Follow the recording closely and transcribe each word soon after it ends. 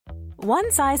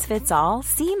One size fits all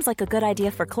seems like a good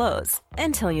idea for clothes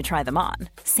until you try them on.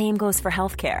 Same goes for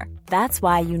healthcare. That's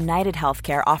why United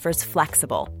Healthcare offers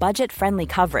flexible, budget-friendly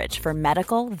coverage for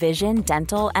medical, vision,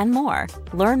 dental, and more.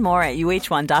 Learn more at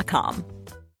uh1.com.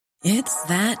 It's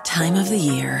that time of the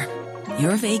year.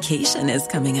 Your vacation is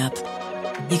coming up.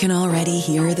 You can already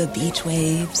hear the beach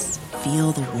waves,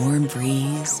 feel the warm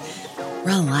breeze,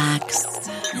 relax,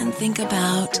 and think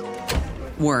about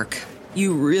work.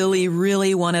 You really,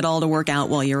 really want it all to work out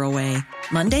while you're away.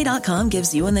 Monday.com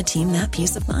gives you and the team that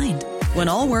peace of mind. When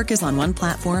all work is on one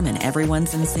platform and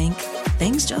everyone's in sync,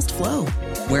 things just flow.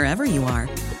 Wherever you are,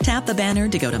 tap the banner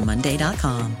to go to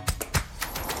Monday.com.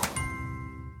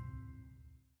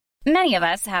 Many of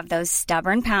us have those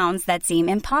stubborn pounds that seem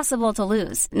impossible to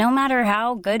lose, no matter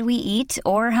how good we eat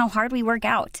or how hard we work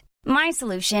out. My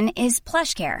solution is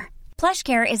PlushCare.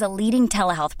 PlushCare is a leading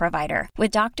telehealth provider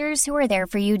with doctors who are there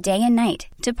for you day and night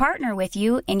to partner with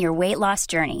you in your weight loss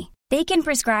journey. They can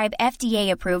prescribe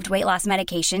FDA-approved weight loss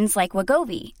medications like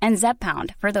Wegovy and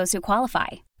Zepbound for those who qualify.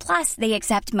 Plus, they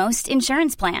accept most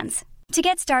insurance plans. To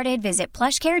get started, visit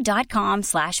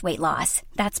plushcare.com/weightloss.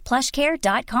 That's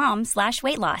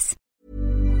plushcare.com/weightloss.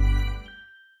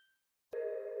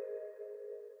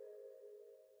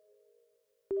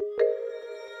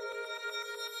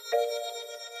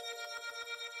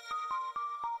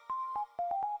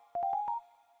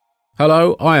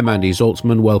 Hello, I am Andy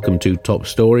Zaltzman. Welcome to Top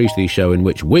Stories, the show in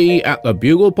which we at the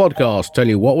Bugle Podcast tell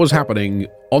you what was happening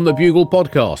on the Bugle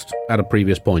Podcast at a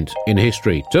previous point in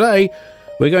history. Today,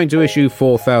 we're going to issue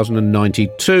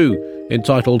 4092,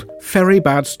 entitled Ferry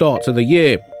Bad Start to the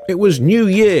Year. It was New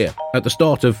Year at the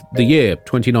start of the year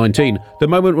 2019, the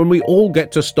moment when we all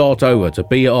get to start over to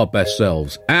be our best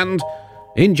selves. And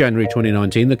in January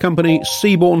 2019, the company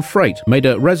Seabourn Freight made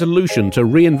a resolution to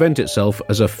reinvent itself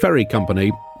as a ferry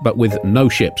company, but with no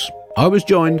ships. I was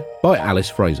joined by Alice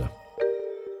Fraser.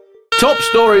 Top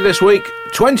story this week,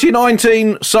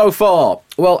 2019 so far.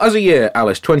 Well, as a year,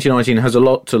 Alice, 2019 has a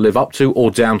lot to live up to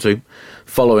or down to,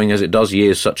 following as it does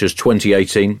years such as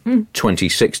 2018,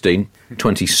 2016,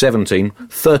 2017,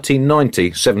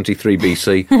 1390, 73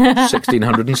 BC,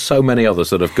 1600 and so many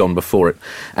others that have gone before it.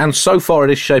 And so far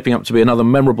it is shaping up to be another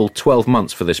memorable 12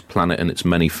 months for this planet and its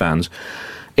many fans.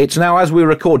 It's now, as we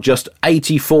record, just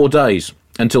 84 days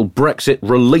until Brexit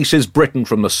releases Britain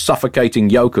from the suffocating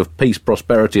yoke of peace,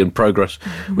 prosperity and progress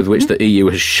with which the EU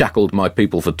has shackled my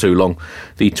people for too long.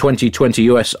 The 2020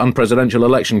 US unpresidential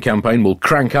election campaign will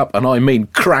crank up, and I mean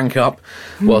crank up,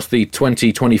 whilst the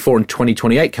 2024 and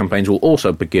 2028 campaigns will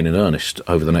also begin in earnest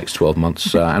over the next 12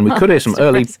 months. And we could hear some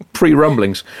early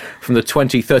pre-rumblings from the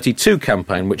 2032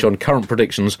 campaign, which on current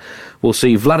predictions will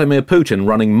see Vladimir Putin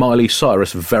running Miley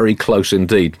Cyrus very close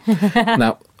indeed.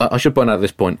 Now, I should point out at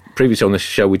this point, previously on this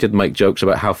show we did make jokes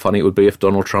about how funny it would be if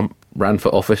Donald Trump ran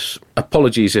for office.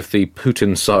 Apologies if the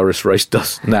Putin-Cyrus race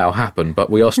does now happen,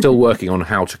 but we are still working on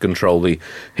how to control the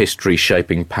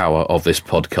history-shaping power of this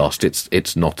podcast.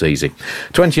 It's not easy.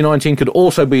 2019 could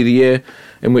also be the year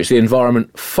in which the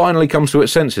environment finally comes to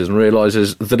its senses and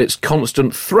realises that its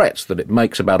constant threats that it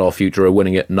makes about our future are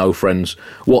winning it no friends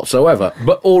whatsoever.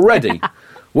 But already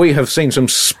we have seen some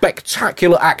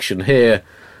spectacular action here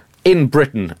in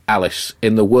Britain, Alice,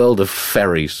 in the world of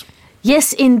ferries.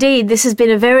 Yes, indeed. This has been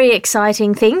a very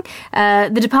exciting thing.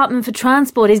 The Department for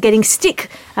Transport is getting stick,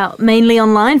 mainly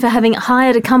online, for having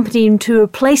hired a company to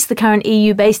replace the current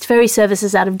EU-based ferry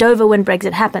services out of Dover when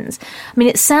Brexit happens. I mean,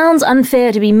 it sounds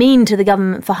unfair to be mean to the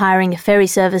government for hiring a ferry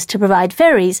service to provide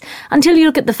ferries, until you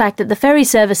look at the fact that the ferry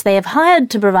service they have hired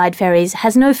to provide ferries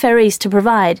has no ferries to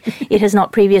provide. It has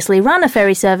not previously run a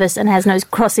ferry service and has no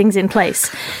crossings in place.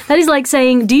 That is like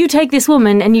saying, do you take this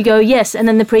woman? And you go, yes. And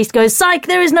then the priest goes, psych,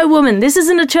 there is no woman. This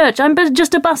isn't a church. I'm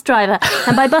just a bus driver.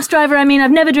 And by bus driver, I mean I've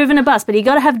never driven a bus, but you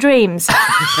got to have dreams.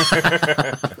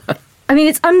 I mean,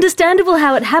 it's understandable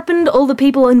how it happened. All the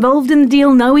people involved in the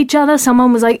deal know each other.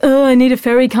 Someone was like, oh, I need a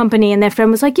ferry company. And their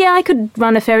friend was like, yeah, I could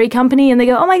run a ferry company. And they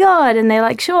go, oh, my God. And they're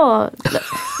like, sure,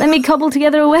 let me cobble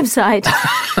together a website.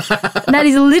 That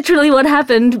is literally what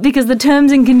happened, because the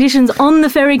terms and conditions on the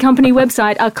ferry company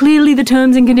website are clearly the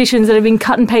terms and conditions that have been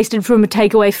cut and pasted from a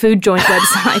takeaway food joint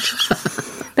website.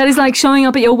 That is like showing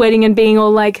up at your wedding and being all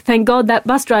like, thank God that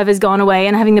bus driver's gone away,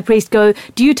 and having the priest go,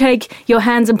 do you take your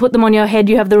hands and put them on your head?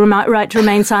 You have the right to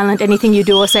remain silent. Anything you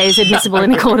do or say is admissible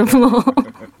in a court of law.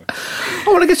 Oh,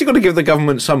 well, I guess you've got to give the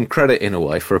government some credit, in a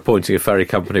way, for appointing a ferry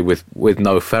company with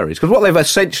no ferries. Because what they've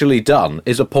essentially done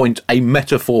is appoint a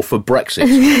metaphor for Brexit.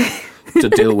 to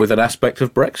deal with an aspect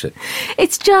of Brexit.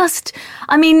 It's just,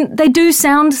 I mean, they do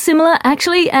sound similar,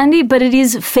 actually, Andy, but it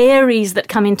is ferries that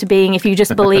come into being if you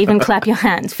just believe and clap your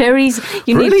hands. Ferries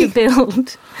you Really? need to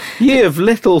build. Ye of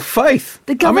little faith.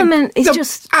 The government is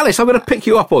just... Alice, I'm going to pick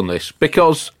you up on this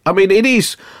because, I mean, it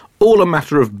is all a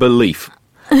matter of belief,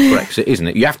 Brexit, isn't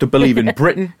it? You have to believe in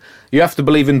Britain. You have to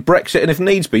believe in Brexit, and if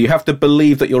needs be, you have to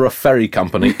believe that you're a ferry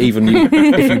company, even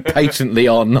if you patently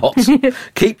are not.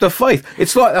 Keep the faith.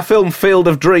 It's like the film Field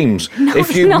of Dreams. No,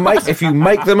 if you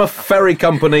make them a ferry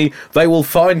company, they will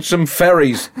find some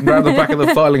ferries around the back of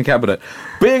the filing cabinet.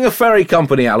 Being a ferry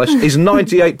company, Alice, is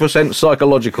 98%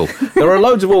 psychological. There are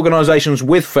loads of organisations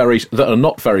with ferries that are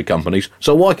not ferry companies,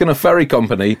 so why can a ferry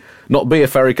company not be a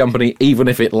ferry company even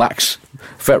if it lacks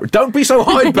ferry? Don't be so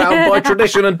hidebound by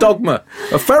tradition and dogma.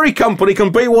 A ferry company can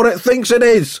be what it thinks it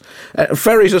is.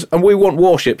 Ferries are, and we want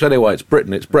warships anyway. It's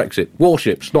Britain, it's Brexit.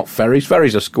 Warships, not ferries.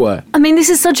 Ferries are square. I mean, this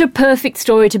is such a perfect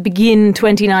story to begin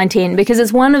 2019 because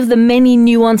it's one of the many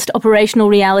nuanced operational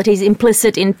realities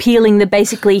implicit in peeling the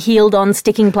basically healed-on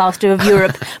sticking plaster of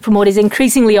Europe from what is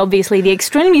increasingly obviously the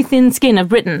extremely thin skin of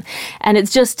Britain. And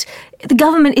it's just, the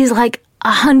government is like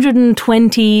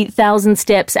 120,000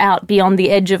 steps out beyond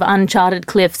the edge of uncharted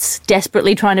cliffs,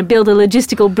 desperately trying to build a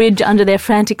logistical bridge under their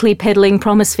frantically pedalling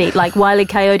promise feet, like Wile E.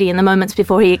 Coyote in the moments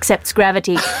before he accepts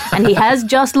gravity. And he has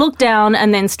just looked down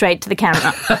and then straight to the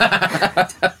camera.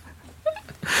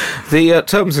 The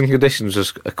terms and conditions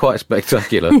are quite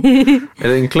spectacular. It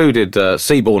included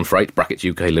Seaborne Freight, brackets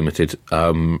UK Limited,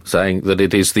 saying that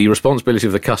it is the responsibility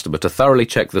of the customer to thoroughly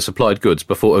check the supplied goods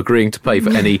before agreeing to pay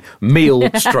for any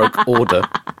meal/order.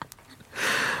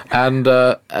 And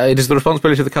it is the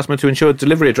responsibility of the customer to ensure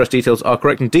delivery address details are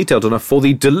correct and detailed enough for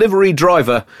the delivery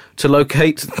driver to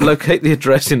locate the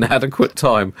address in adequate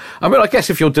time. I mean, I guess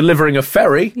if you're delivering a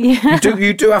ferry,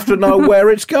 you do have to know where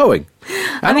it's going.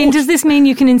 And I mean, does this mean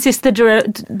you can insist that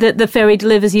the ferry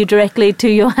delivers you directly to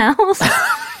your house?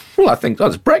 Well, I think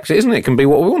that's Brexit, isn't it? It can be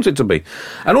what we want it to be.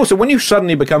 And also, when you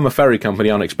suddenly become a ferry company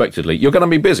unexpectedly, you're going to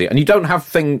be busy, and you don't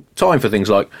have time for things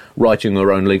like writing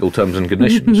your own legal terms and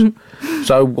conditions.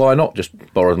 So why not just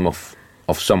borrow them off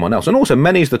someone else? And also,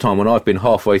 many's the time when I've been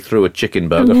halfway through a chicken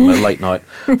burger from a late-night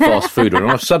fast food,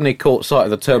 and I've suddenly caught sight of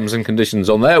the terms and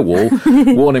conditions on their wall,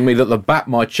 warning me that the bat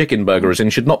my chicken burger is in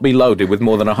should not be loaded with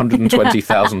more than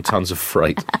 120,000 tonnes of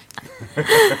freight.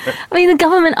 I mean, the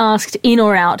government asked in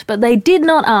or out, but they did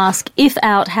not ask if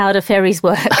out, how do ferries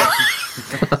work?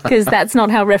 Because that's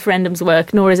not how referendums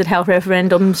work, nor is it how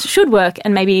referendums should work,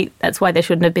 and maybe that's why there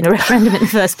shouldn't have been a referendum in the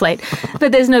first place.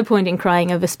 But there's no point in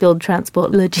crying over spilled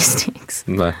transport logistics.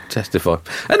 No, testify.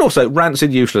 And also,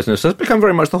 rancid uselessness has become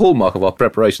very much the hallmark of our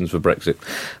preparations for Brexit,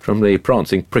 from the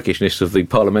prancing prickishness of the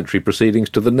parliamentary proceedings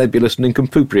to the nebulous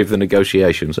nincompoopry of the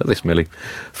negotiations. So this merely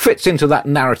fits into that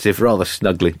narrative rather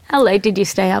snugly. How late did you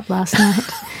stay up last night?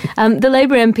 The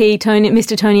Labour MP,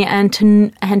 Mr. Tony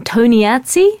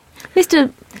Antoniazzi?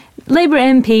 Mr. Labour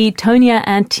MP Tonia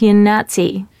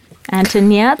Antoniazzi.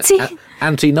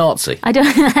 Anti-Nazi. I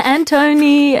don't...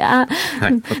 Antony...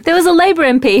 there was a Labour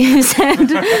MP who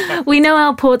said, we know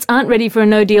our ports aren't ready for a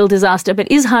no-deal disaster, but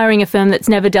is hiring a firm that's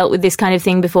never dealt with this kind of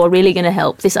thing before really going to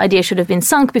help? This idea should have been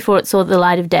sunk before it saw the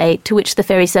light of day, to which the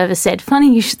ferry service said,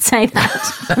 funny you should say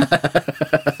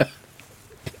that.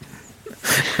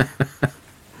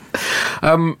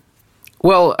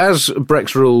 Well, as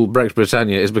Brex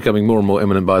Britannia is becoming more and more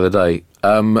imminent by the day,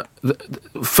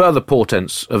 further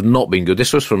portents have not been good.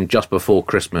 This was from just before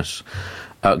Christmas.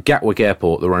 Gatwick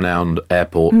Airport, the renowned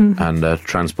airport and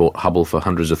transport hub for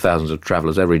hundreds of thousands of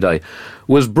travellers every day,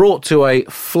 was brought to a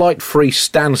flight-free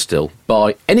standstill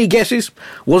by, any guesses?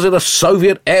 Was it a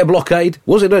Soviet air blockade?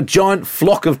 Was it a giant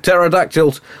flock of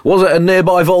pterodactyls? Was it a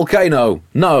nearby volcano?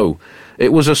 No,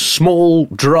 it was a small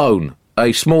drone.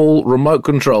 A small,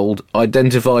 remote-controlled,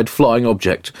 identified flying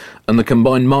object, and the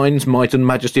combined minds, might and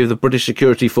majesty of the British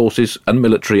security forces and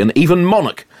military, and even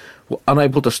monarch, were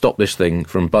unable to stop this thing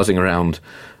from buzzing around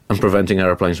and preventing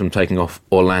aeroplanes from taking off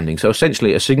or landing. So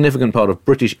essentially, a significant part of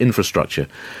British infrastructure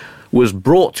was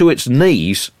brought to its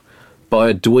knees by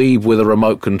a dweeb with a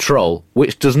remote control,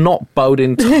 which does not bode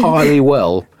entirely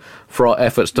well for our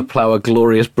efforts to plough a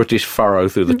glorious British furrow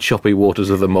through the choppy waters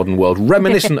of the modern world.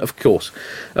 Reminiscent, of course,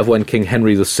 of when King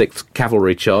Henry VI's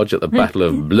cavalry charge at the Battle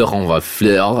of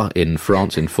Bleu-en-Fleur in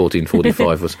France in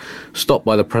 1445 was stopped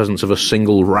by the presence of a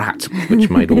single rat, which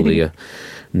made all the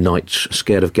knights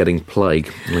scared of getting plague,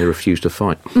 and they refused to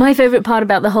fight. My favourite part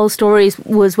about the whole story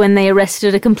was when they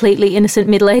arrested a completely innocent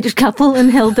middle-aged couple and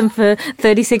held them for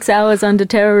 36 hours under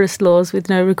terrorist laws with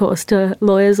no recourse to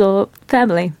lawyers or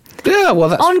family. Yeah, well,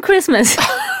 that's... On Christmas.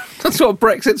 That's what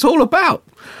Brexit's all about.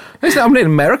 I mean, in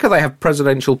America, they have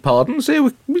presidential pardons.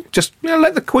 Here, we just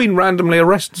let the Queen randomly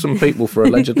arrest some people for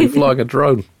allegedly flying a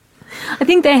drone. I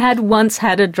think they had once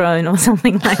had a drone or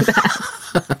something like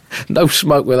that. No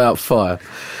smoke without fire.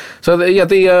 So,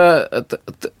 the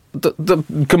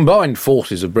combined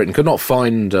forces of Britain could not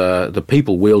find the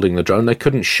people wielding the drone. They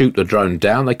couldn't shoot the drone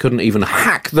down. They couldn't even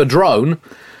hack the drone,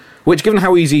 which, given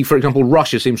how easy, for example,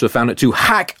 Russia seems to have found it to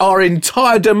hack our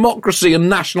entire democracy and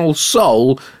national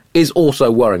soul, is also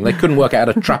worrying. They couldn't work out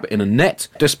how to trap it in a net,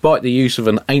 despite the use of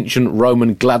an ancient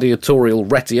Roman gladiatorial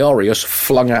retiarius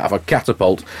flung out of a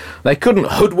catapult. They couldn't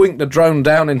hoodwink the drone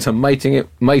down into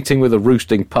mating with a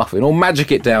roosting puffin, or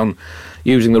magic it down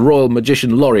using the Royal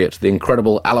Magician Laureate, the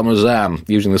incredible Alamazam,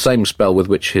 using the same spell with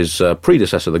which his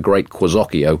predecessor, the great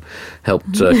Quasocchio,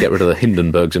 helped get rid of the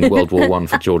Hindenburgs in World War I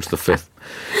for George V.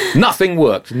 Nothing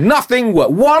worked. Nothing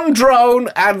worked. One drone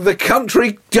and the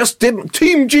country just didn't.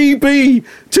 Team GB!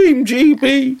 Team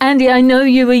GB! Andy, I know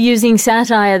you were using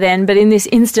satire then, but in this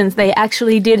instance they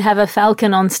actually did have a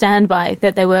falcon on standby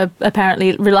that they were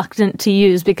apparently reluctant to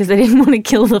use because they didn't want to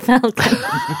kill the falcon.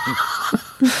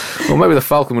 Well, maybe the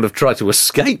falcon would have tried to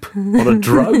escape on a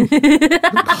drone.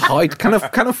 Can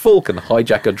a falcon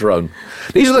hijack a drone?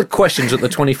 These are the questions that the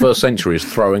 21st century is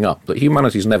throwing up, that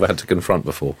humanity's never had to confront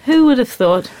before. Who would have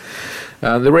thought?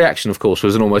 The reaction, of course,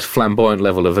 was an almost flamboyant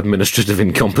level of administrative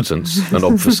incompetence and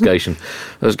obfuscation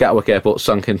as Gatwick Airport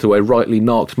sunk into a rightly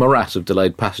narked morass of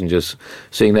delayed passengers,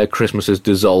 seeing their Christmases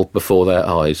dissolve before their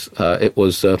eyes. It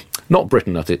was not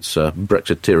Britain at its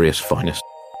Brexiteerious finest.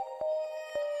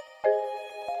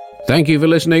 Thank you for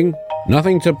listening.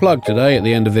 Nothing to plug today at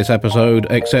the end of this episode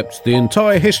except the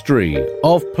entire history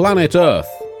of planet Earth.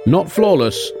 Not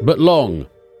flawless, but long.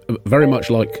 Very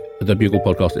much like the Bugle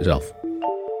podcast itself.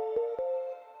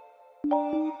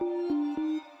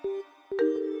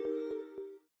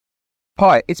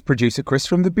 Hi, it's producer Chris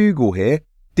from The Bugle here.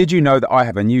 Did you know that I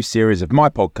have a new series of my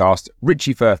podcast,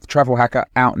 Richie Firth Travel Hacker,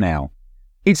 out now?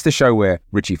 It's the show where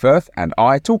Richie Firth and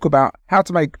I talk about how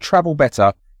to make travel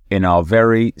better in our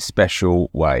very special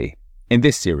way. In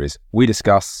this series, we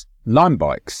discuss Lime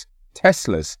bikes,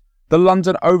 Teslas, the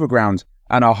London Overground,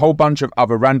 and a whole bunch of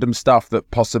other random stuff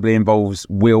that possibly involves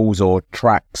wheels or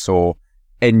tracks or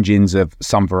engines of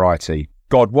some variety.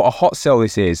 God, what a hot sell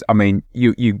this is. I mean,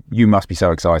 you must be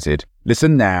so excited.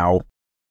 Listen now.